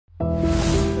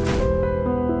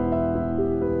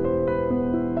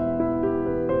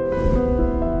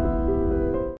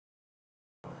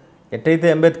ఎట్టయితే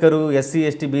Ambedkar SC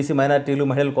ST BC మైనార్టీలు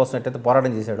మహిళల కోసం ఎట్టయితే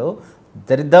పోరాటం చేశాడో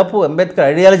దరిదాపు అంబేద్కర్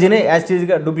ఐడియాలజీనే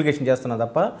యాస్టీజ్గా డూప్లికేషన్ చేస్తున్నాం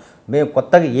తప్ప మేము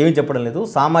కొత్తగా ఏమీ చెప్పడం లేదు.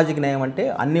 సామాజిక న్యాయం అంటే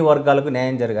అన్ని వర్గాలకు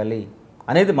న్యాయం జరగాలి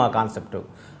అనేది మా కాన్సెప్ట్.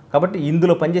 కాబట్టి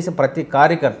ఇందులో పనిచేసే ప్రతి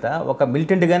కార్యకర్త ఒక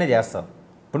మిలిటెంట్గానే చేస్తాం.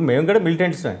 ఇప్పుడు మేము కూడా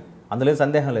మిలిటెంట్స్మే, అందులో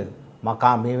సందేహం లేదు.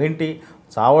 మేమేంటి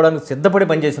చావడానికి సిద్ధపడి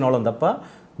పనిచేసిన వాళ్ళం తప్ప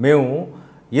మేము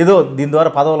ఏదో దీని ద్వారా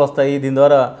పదవులు వస్తాయి, దీని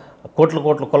ద్వారా కోట్లు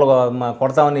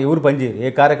కొడతామని ఎవరు పనిచేయరు, ఏ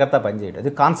కార్యకర్త పనిచేయడు. అది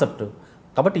కాన్సెప్ట్.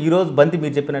 కాబట్టి ఈరోజు బంతి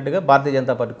మీరు చెప్పినట్టుగా భారతీయ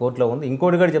జనతా పార్టీ కోర్టులో ఉంది.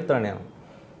 ఇంకోటి కూడా చెప్తున్నాను నేను,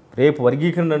 రేపు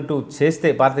వర్గీకరణ అంటూ చేస్తే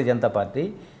భారతీయ జనతా పార్టీ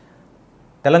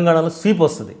తెలంగాణలో స్వీప్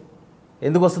వస్తుంది.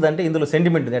 ఎందుకు వస్తుంది అంటే ఇందులో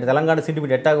సెంటిమెంట్ ఉంది. అంటే తెలంగాణ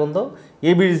సెంటిమెంట్ ఎట్టాగా ఉందో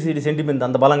ఏబిసిడి సెంటిమెంట్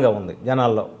అంత బలంగా ఉంది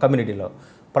జనాల్లో, కమ్యూనిటీలో.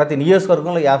 ప్రతి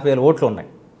నియోజకవర్గంలో 50,000 ఓట్లు ఉన్నాయి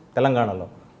తెలంగాణలో.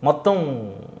 మొత్తం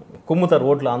కుమ్ముతారు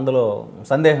ఓట్లు, అందులో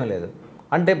సందేహం లేదు.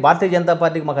 అంటే భారతీయ జనతా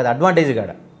పార్టీకి మాకు అది అడ్వాంటేజ్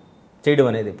కాడ చేయడం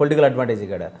అనేది, పొలిటికల్ అడ్వాంటేజ్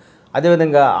కాడ.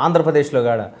 అదేవిధంగా ఆంధ్రప్రదేశ్లో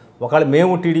కాడ ఒకవేళ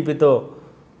మేము టీడీపీతో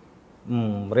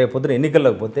రేపు పొద్దున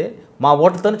ఎన్నికల్లోకి పోతే మా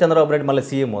ఓట్లతో చంద్రబాబు నాయుడు మళ్ళీ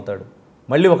సీఎం అవుతాడు.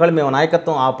 మళ్ళీ ఒకవేళ మేము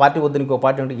నాయకత్వం ఆ పార్టీ వద్దు ఇంకో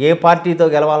పార్టీ ఉంటే ఏ పార్టీతో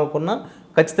గెలవాలనుకున్నా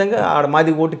ఖచ్చితంగా ఆడ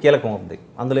మాది ఓటు కీలకం అవుతుంది,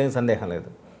 అందులో ఏం సందేహం లేదు.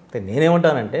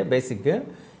 నేనేమంటానంటే బేసిక్గా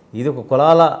ఇది ఒక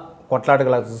కులాల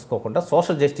కొట్లాటగా చూసుకోకుండా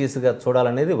సోషల్ జస్టిస్గా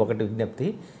చూడాలనేది ఒకటి విజ్ఞప్తి.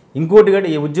 ఇంకోటి కూడా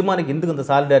ఈ ఉద్యమానికి ఎందుకు ఇంత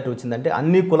సాలిడారిటీ వచ్చిందంటే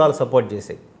అన్ని కులాలు సపోర్ట్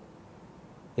చేసాయి,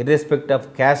 ఇర్రెస్పెక్ట్ ఆఫ్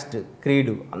క్యాస్ట్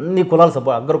క్రీడ్ అన్ని కులాలు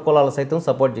సపోర్ట్, అగ్ర కులాలు సైతం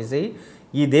సపోర్ట్ చేసాయి.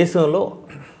 ఈ దేశంలో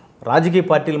రాజకీయ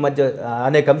పార్టీల మధ్య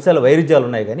అనేక అంశాల వైరుధ్యాలు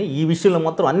ఉన్నాయి, కానీ ఈ విషయంలో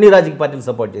మాత్రం అన్ని రాజకీయ పార్టీలు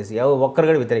సపోర్ట్ చేసి ఒక్కరు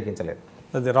కూడా వ్యతిరేకించలేదు.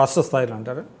 అది రాష్ట్ర స్థాయిలో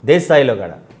అంటారు, దేశ స్థాయిలో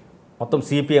కూడా మొత్తం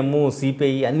సిపిఎం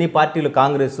సిపిఐ అన్ని పార్టీలు,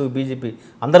 కాంగ్రెస్ బీజేపీ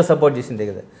అందరూ సపోర్ట్ చేసిందే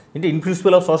కదా. అంటే in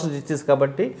principle of social justice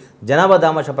కాబట్టి జనాభా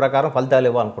దామాష ప్రకారం ఫలితాలు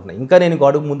ఇవ్వాలనుకుంటున్నాను. ఇంకా నేను ఇంకో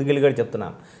అడుగు ముందుకెళ్ళి కూడా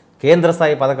చెప్తున్నాను, కేంద్ర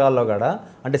స్థాయి పథకాల్లో కూడా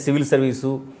అంటే సివిల్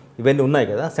సర్వీసు ఇవన్నీ ఉన్నాయి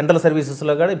కదా, సెంట్రల్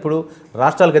సర్వీసెస్లో కూడా ఇప్పుడు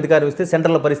రాష్ట్రాలకు అధికారం ఇస్తే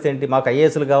సెంట్రల్ పరిస్థితి ఏంటి, మాకు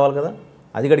ఐఏఎస్లు కావాలి కదా,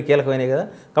 అది కూడా కీలకమైనవి కదా.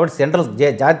 కాబట్టి సెంట్రల్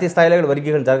జాతీయ స్థాయిలో కూడా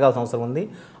వర్గీకరణ జరగాల్సిన అవసరం ఉంది.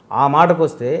 ఆ మాటకు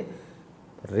వస్తే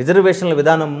రిజర్వేషన్ల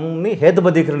విధానంని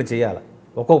హేతుబద్ధీకరణ చేయాలి.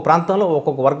 ఒక్కొక్క ప్రాంతంలో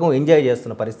ఒక్కొక్క వర్గం ఎంజాయ్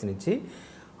చేస్తున్న పరిస్థితి నుంచి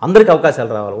అందరికీ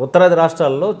అవకాశాలు రావాలి. ఉత్తరాది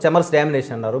రాష్ట్రాల్లో చెమర్స్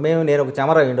డామినేషన్ అన్నారు, నేను ఒక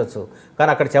చెమర ఉండొచ్చు, కానీ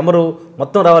అక్కడ చెమరు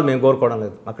మొత్తం రావాలి మేము కోరుకోవడం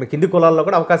లేదు. అక్కడ కింది కులాల్లో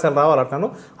కూడా అవకాశాలు రావాలంటాను.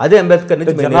 అదే అంబేద్కర్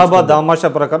నుంచి జనాభా దామాషా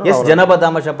ప్రకారం జనాభా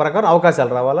దామాషా ప్రకారం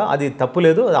అవకాశాలు రావాలా, అది తప్పు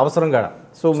లేదు, అది అవసరం కాడ.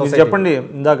 సో మీరు చెప్పండి,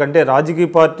 ఇందాకంటే రాజకీయ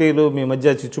పార్టీలు మీ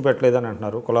మధ్య చిచ్చు పెట్టలేదని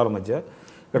అంటున్నారు కులాల మధ్య.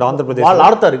 ఇక్కడ ఆంధ్రప్రదేశ్ వాళ్ళు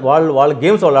ఆడతారు, వాళ్ళ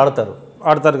గేమ్స్ వాళ్ళు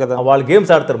ఆడతారు కదా, వాళ్ళు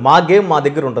గేమ్స్ ఆడతారు. మా గేమ్ మా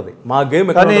దగ్గర ఉంటుంది, మా గేమ్.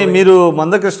 కానీ మీరు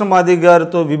మందకృష్ణ మాదిగ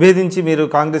గారితో విభేదించి మీరు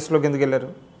కాంగ్రెస్లోకి ఎందుకు వెళ్ళారు?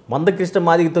 మందకృష్ణ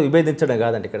మాదిగతో విభేదించడం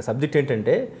కాదండి, ఇక్కడ సబ్జెక్ట్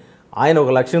ఏంటంటే ఆయన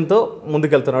ఒక లక్ష్యంతో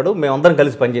ముందుకెళ్తున్నాడు, మేమందరం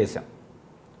కలిసి పనిచేసాం.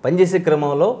 పనిచేసే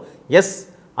క్రమంలో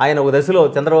ఆయన ఒక దశలో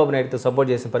చంద్రబాబు నాయుడుతో సపోర్ట్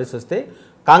చేసిన పరిస్థితి వస్తే,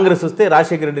 కాంగ్రెస్ వస్తే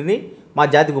రాజశేఖర రెడ్డిని మా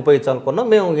జాతికి ఉపయోగించాలనుకున్నాం.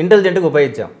 మేము ఇంటెలిజెంట్గా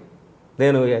ఉపయోగించాం.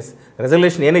 నేను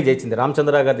రెజల్యూషన్ నేనే చేయించింది,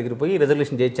 రామచంద్రరావు గారి దగ్గరికి పోయి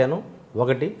రెజల్యూషన్ చేయించాను.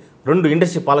 1, 2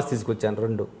 ఇండస్ట్రీ పాలసీ తీసుకొచ్చాను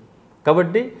 2.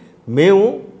 కాబట్టి మేము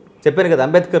చెప్పాను కదా,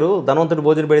 అంబేద్కర్ ధనవంతుడు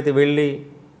భోజనం పెడితే వెళ్ళి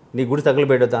నీ గుడి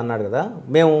తగలబెట్టొద్దు అన్నాడు కదా,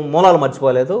 మేము మూలాలు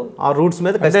మర్చిపోలేదు, ఆ రూట్స్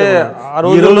మీద.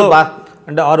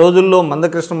 అంటే ఆ రోజుల్లో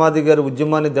మందకృష్ణ మాదిగ గారి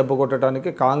ఉద్యమాన్ని దెబ్బ కొట్టడానికి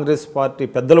కాంగ్రెస్ పార్టీ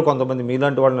పెద్దలు కొంతమంది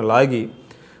మీలాంటి వాళ్ళని లాగి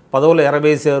పదవులు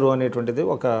ఎరవేశారు అనేటువంటిది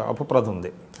ఒక అపప్రద ఉంది,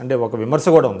 అంటే ఒక విమర్శ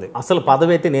కూడా ఉంది. అసలు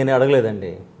పదవి అయితే నేను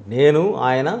అడగలేదండి.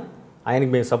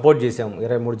 ఆయనకి మేము సపోర్ట్ చేశాము.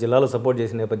 23 జిల్లాలో సపోర్ట్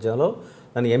చేసిన నేపథ్యంలో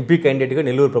నన్ను ఎంపీ క్యాండిడేట్గా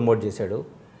నెల్లూరు ప్రమోట్ చేశాడు.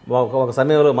 ఒక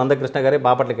సమయంలో మందకృష్ణ గారే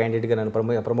బాపట్ల క్యాండిడేట్గా నన్ను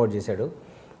ప్రమోట్ చేశాడు.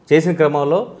 చేసిన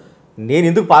క్రమంలో నేను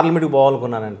ఎందుకు పార్లమెంట్కి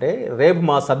పోవాలనుకున్నానంటే, రేపు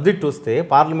మా సబ్జెక్ట్ వస్తే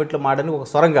పార్లమెంట్లో మాడడానికి ఒక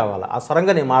స్వరం కావాలి, ఆ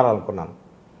స్వరంగా నేను మారాలనుకున్నాను.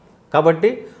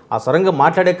 కాబట్టి ఆ స్వరంగా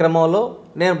మాట్లాడే క్రమంలో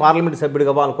నేను పార్లమెంట్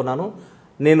సభ్యుడిగా అవ్వాలనుకున్నాను.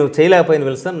 నేను చేయలేకపోయిన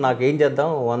వెళ్తాను, నాకు ఏం చేద్దాం,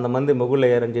 100 మంది మొగుళ్ళు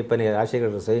అయ్యారని చెప్పని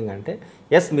రాజశేఖర్ స్వయంగా అంటే,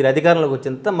 మీరు అధికారంలోకి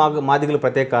వచ్చినంత మా దిగులు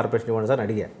ప్రత్యేక కార్పొరేషన్ ఇవ్వండి సార్ అని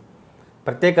అడిగాను.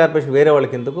 ప్రత్యేక కార్పొరేషన్ వేరే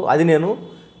వాళ్ళకి ఎందుకు, అది నేను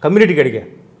కమ్యూనిటీకి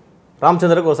అడిగాను.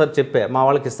 రామచంద్రకు ఒకసారి చెప్పా, మా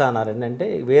వాళ్ళకి ఇస్తా అన్నారండి. అంటే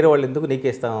వేరే వాళ్ళు ఎందుకు, నీకే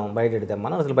ఇస్తాం, బయోడేటా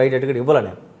తెమ్మని. అసలు బయోడేటా కూడా ఇవ్వాలి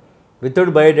నేను,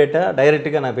 వితౌట్ బయోడేటా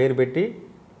డైరెక్ట్గా నా పేరు పెట్టి.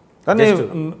 కానీ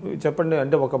చెప్పండి,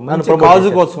 అంటే ఒక మంచి కాజు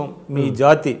కోసం మీ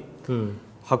జాతి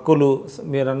హక్కులు,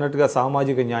 మీరు అన్నట్టుగా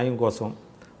సామాజిక న్యాయం కోసం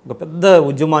ఒక పెద్ద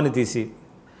ఉద్యమాన్ని తీసి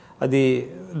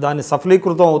దాన్ని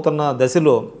సఫలీకృతం అవుతున్న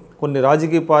దశలో కొన్ని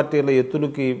రాజకీయ పార్టీల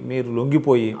ఎత్తులకి మీరు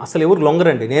లొంగిపోయి, అసలు ఎవరు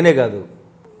లొంగరండి, నేనే కాదు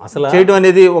అసలు చేయడం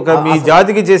అనేది ఒక మీ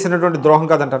జాతికి చేసినటువంటి ద్రోహం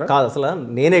కాదంటారా? కాదు, అసలు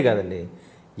నేనే కాదండి,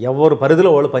 ఎవరు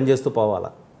పరిధిలో వాళ్ళు పనిచేస్తూ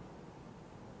పోవాలా.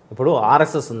 ఇప్పుడు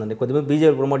ఆర్ఎస్ఎస్ ఉందండి, కొద్దిమంది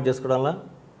బీజేపీ ప్రమోట్ చేసుకోవడంలా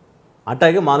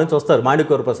అట్లాగే మా నుంచి వస్తారు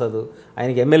మాణిక్యూర్ ప్రసాద్,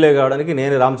 ఆయనకి ఎమ్మెల్యే కావడానికి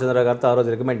నేను రామచంద్ర గారితో ఆ రోజు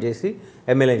రికమెండ్ చేసి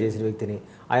ఎమ్మెల్యే చేసిన వ్యక్తిని.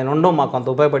 ఆయన ఉండడం మాకు కొంత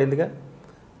ఉపయోగపడిందిగా.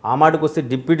 ఆ మాటకు వస్తే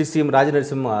డిప్యూటీ సీఎం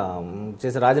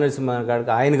రాజనరసింహ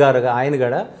గారికి ఆయన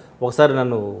కాడ ఒకసారి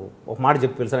నన్ను ఒక మాట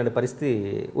చెప్పి పిలిచారనే పరిస్థితి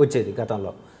వచ్చేది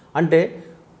గతంలో. అంటే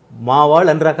మా వాళ్ళు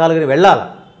అన్ని రకాలుగా వెళ్ళాలి,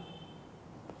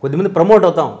 కొద్దిమంది ప్రమోట్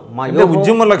అవుతాం,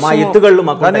 మా ఎత్తుగళ్ళు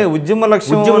మాకు. ఉద్యమ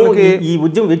లక్ష్యం ఈ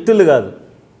ఉద్యమం వ్యక్తులు కాదు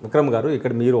విక్రమ్ గారు,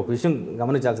 ఇక్కడ మీరు ఒక విషయం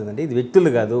గమనించాల్సిందంటే ఇది వ్యక్తులు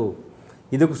కాదు,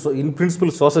 ఇది ఒక ఇన్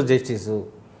ప్రిన్సిపల్ సోషల్ జస్టిస్.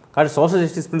 కాబట్టి సోషల్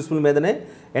జస్టిస్ ప్రిన్సిపల్ మీదనే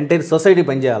ఎంటైర్ సొసైటీ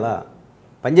పనిచేయాలా.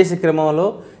 పనిచేసే క్రమంలో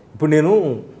ఇప్పుడు నేను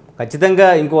ఖచ్చితంగా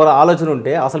ఇంకో ఆలోచన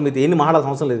ఉంటే అసలు మీతో ఏమి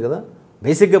మాట్లాడాల్సిన అవసరం లేదు కదా.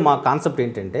 బేసిక్గా మా కాన్సెప్ట్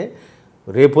ఏంటంటే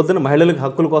రేపొద్దున మహిళలకు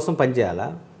హక్కుల కోసం పనిచేయాలా,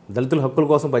 దళితుల హక్కుల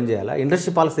కోసం పనిచేయాలా.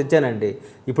 ఇండస్ట్రీ పాలసీ తెచ్చానండి,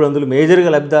 ఇప్పుడు అందులో మేజర్గా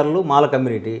లబ్ధిదారులు మాల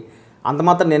కమ్యూనిటీ. అంత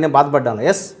మాత్రం నేనే బాధపడ్డాను.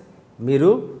 ఎస్, మీరు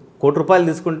 ₹1,00,00,000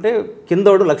 తీసుకుంటే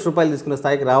కిందోడు ₹1,00,000 తీసుకునే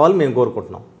స్థాయికి రావాలని మేము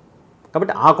కోరుకుంటున్నాం.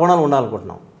 కాబట్టి ఆ కోణాలు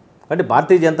ఉండాలనుకుంటున్నాం. కాబట్టి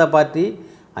భారతీయ జనతా పార్టీ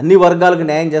అన్ని వర్గాలకు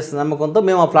న్యాయం చేస్తున్న నమ్మకంతో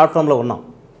మేము ఆ ప్లాట్ఫామ్లో ఉన్నాం.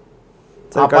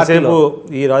 కాసేపు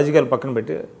ఈ రాజకీయాలు పక్కన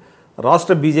పెట్టి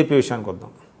రాష్ట్ర బీజేపీ విషయానికి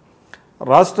వద్దాం.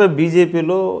 రాష్ట్ర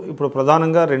బీజేపీలో ఇప్పుడు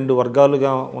ప్రధానంగా 2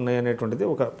 వర్గాలుగా ఉన్నాయనేటువంటిది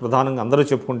ఒక ప్రధానంగా అందరూ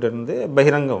చెప్పుకుంటున్నది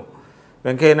బహిరంగం.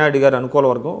 వెంకయ్యనాయుడు గారి అనుకూల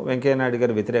వర్గం, వెంకయ్యనాయుడు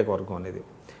గారి వ్యతిరేక వర్గం అనేది.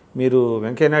 మీరు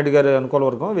వెంకయ్యనాయుడు గారి అనుకూల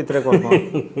వర్గం, వ్యతిరేక వర్గం?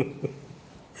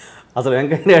 అసలు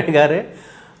వెంకయ్యనాయుడు గారే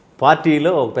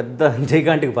పార్టీలో ఒక పెద్ద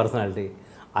జైగాంటిక్ పర్సనాలిటీ.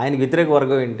 ఆయనకి వ్యతిరేక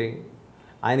వర్గం ఏంటి?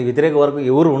 ఆయన వ్యతిరేక వర్గం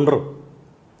ఎవరు ఉండరు.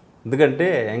 ఎందుకంటే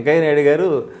వెంకయ్యనాయుడు గారు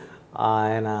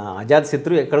ఆయన అజాత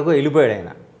శత్రువు ఎక్కడికో వెళ్ళిపోయాడు.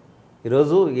 ఆయన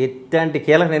ఈరోజు ఎట్లాంటి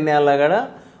కీలక నిర్ణయాల్లో కూడా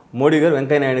మోడీ గారు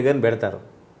వెంకయ్యనాయుడు గారిని పెడతారు.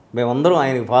 మేమందరం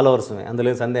ఆయనకి ఫాలోవర్సమే,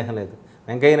 అందులో సందేహం లేదు.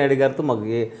 వెంకయ్యనాయుడు గారితో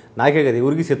నాకే కదా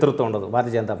ఎవరికి శత్రుత్వం ఉండదు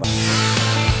భారతీయ జనతా పార్టీ.